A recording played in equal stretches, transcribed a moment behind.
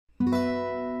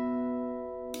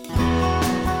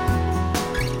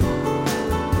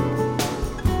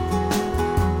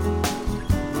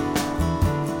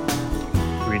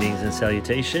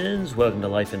salutations. Welcome to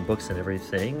Life in Books and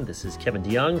Everything. This is Kevin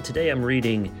DeYoung. Today I'm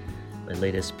reading my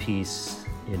latest piece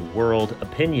in World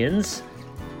Opinions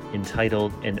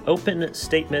entitled An Open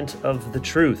Statement of the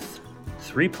Truth.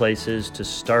 3 places to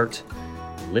start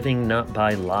living not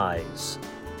by lies.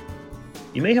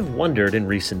 You may have wondered in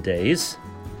recent days,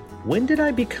 when did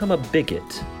I become a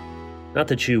bigot? Not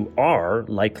that you are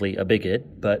likely a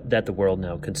bigot, but that the world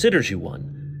now considers you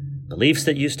one. Beliefs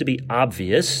that used to be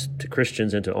obvious to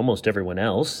Christians and to almost everyone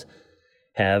else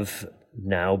have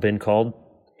now been called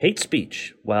hate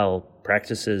speech, while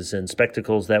practices and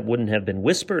spectacles that wouldn't have been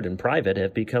whispered in private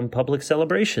have become public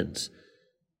celebrations.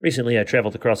 Recently, I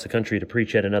traveled across the country to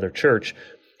preach at another church.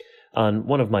 On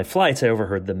one of my flights, I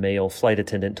overheard the male flight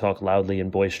attendant talk loudly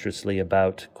and boisterously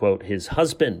about, quote, his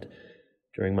husband.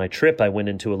 During my trip, I went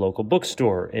into a local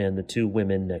bookstore, and the 2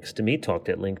 women next to me talked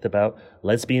at length about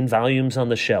lesbian volumes on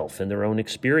the shelf and their own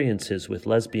experiences with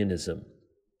lesbianism.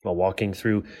 While walking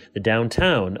through the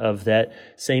downtown of that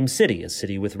same city, a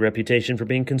city with a reputation for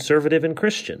being conservative and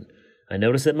Christian, I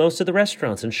noticed that most of the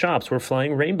restaurants and shops were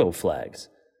flying rainbow flags.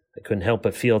 I couldn't help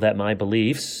but feel that my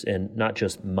beliefs, and not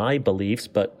just my beliefs,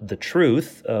 but the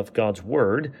truth of God's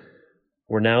Word,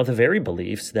 were now the very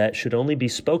beliefs that should only be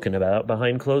spoken about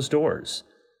behind closed doors.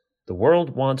 The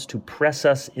world wants to press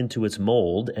us into its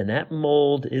mold, and that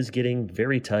mold is getting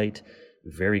very tight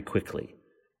very quickly.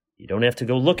 You don't have to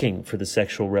go looking for the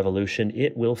sexual revolution.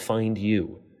 It will find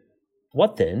you.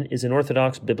 What then is an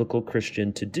Orthodox biblical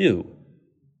Christian to do?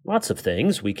 Lots of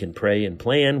things. We can pray and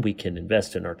plan. We can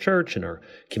invest in our church, in our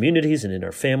communities, and in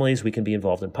our families. We can be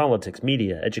involved in politics,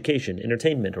 media, education,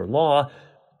 entertainment, or law.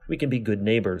 We can be good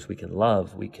neighbors, we can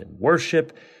love, we can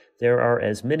worship. There are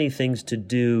as many things to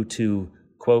do to,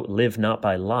 quote, live not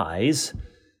by lies,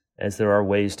 as there are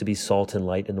ways to be salt and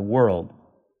light in the world.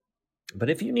 But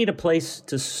if you need a place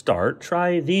to start,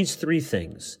 try these 3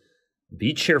 things.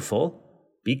 Be cheerful,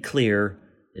 be clear,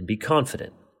 and be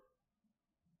confident.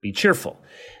 Be cheerful.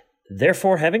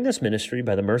 Therefore, having this ministry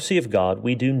by the mercy of God,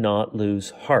 we do not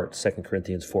lose heart, 2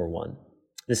 Corinthians 4:1.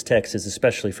 This text is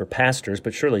especially for pastors,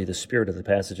 but surely the spirit of the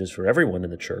passage is for everyone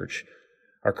in the church.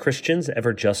 Are Christians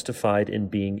ever justified in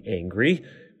being angry?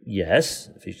 Yes,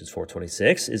 Ephesians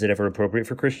 4:26. Is it ever appropriate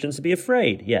for Christians to be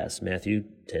afraid? Yes, Matthew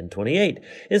 10:28.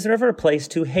 Is there ever a place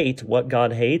to hate what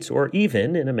God hates, or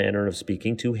even, in a manner of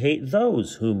speaking, to hate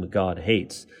those whom God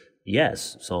hates?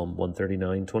 Yes, Psalm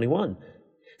 139:21.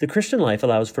 The Christian life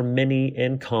allows for many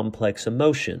and complex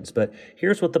emotions, but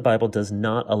here's what the Bible does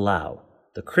not allow.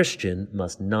 The Christian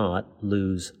must not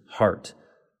lose heart.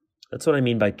 That's what I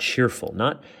mean by cheerful,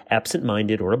 not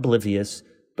absent-minded or oblivious,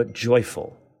 but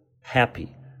joyful,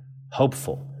 happy,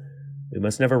 hopeful. We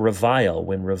must never revile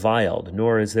when reviled,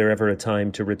 nor is there ever a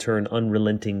time to return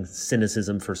unrelenting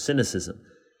cynicism for cynicism.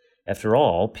 After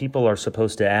all, people are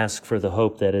supposed to ask for the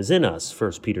hope that is in us,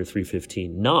 1 Peter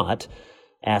 3:15, not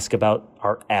ask about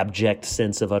our abject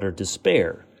sense of utter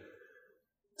despair.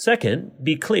 Second,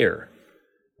 be clear.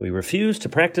 We refuse to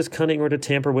practice cunning or to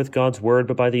tamper with God's word,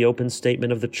 but by the open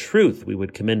statement of the truth, we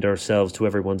would commend ourselves to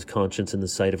everyone's conscience in the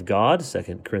sight of God,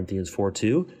 2 Corinthians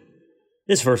 4:2.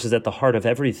 This verse is at the heart of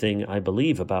everything I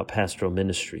believe about pastoral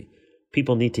ministry.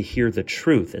 People need to hear the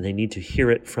truth, and they need to hear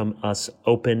it from us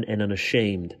open and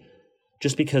unashamed.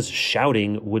 Just because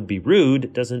shouting would be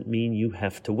rude doesn't mean you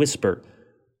have to whisper.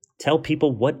 Tell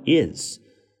people what is.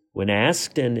 When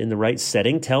asked and in the right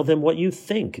setting, tell them what you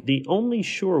think. The only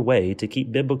sure way to keep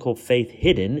biblical faith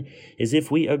hidden is if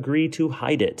we agree to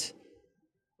hide it.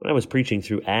 When I was preaching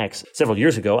through Acts several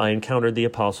years ago, I encountered the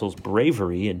apostles'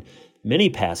 bravery in many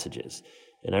passages,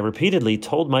 and I repeatedly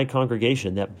told my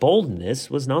congregation that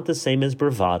boldness was not the same as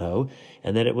bravado,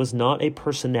 and that it was not a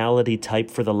personality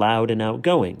type for the loud and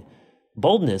outgoing.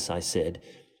 Boldness, I said,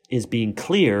 is being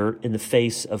clear in the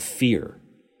face of fear.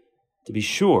 To be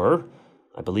sure,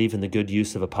 I believe in the good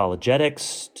use of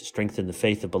apologetics to strengthen the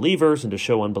faith of believers and to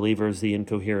show unbelievers the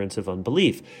incoherence of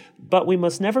unbelief. But we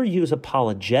must never use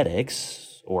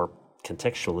apologetics or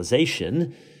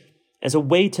contextualization as a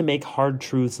way to make hard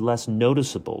truths less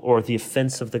noticeable or the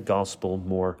offense of the gospel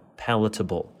more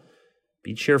palatable.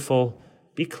 Be cheerful,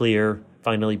 be clear,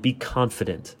 finally, be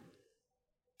confident.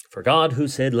 For God, who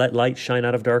said, "Let light shine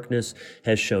out of darkness,"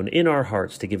 has shone in our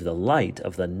hearts to give the light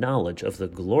of the knowledge of the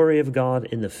glory of God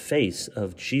in the face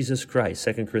of Jesus Christ,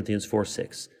 2 Corinthians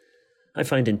 4:6. I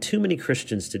find in too many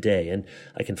Christians today, and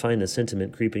I can find the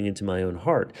sentiment creeping into my own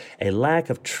heart, a lack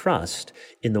of trust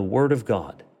in the Word of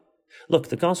God. Look,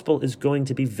 the gospel is going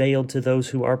to be veiled to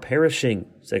those who are perishing,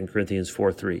 2 Corinthians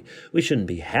 4:3. We shouldn't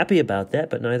be happy about that,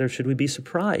 but neither should we be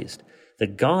surprised. The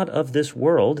God of this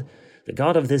world The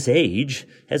God of this age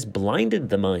has blinded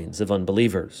the minds of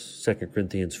unbelievers. 2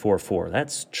 Corinthians 4:4.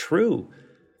 That's true.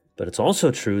 But it's also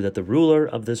true that the ruler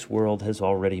of this world has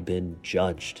already been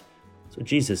judged. So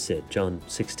Jesus said, John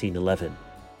 16:11.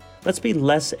 Let's be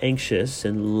less anxious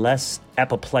and less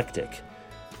apoplectic.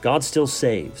 God still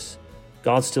saves.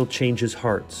 God still changes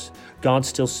hearts. God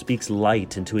still speaks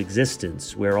light into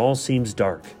existence where all seems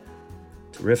dark.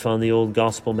 To riff on the old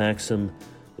gospel maxim,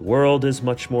 the world is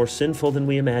much more sinful than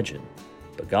we imagine,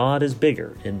 but God is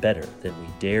bigger and better than we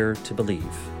dare to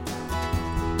believe.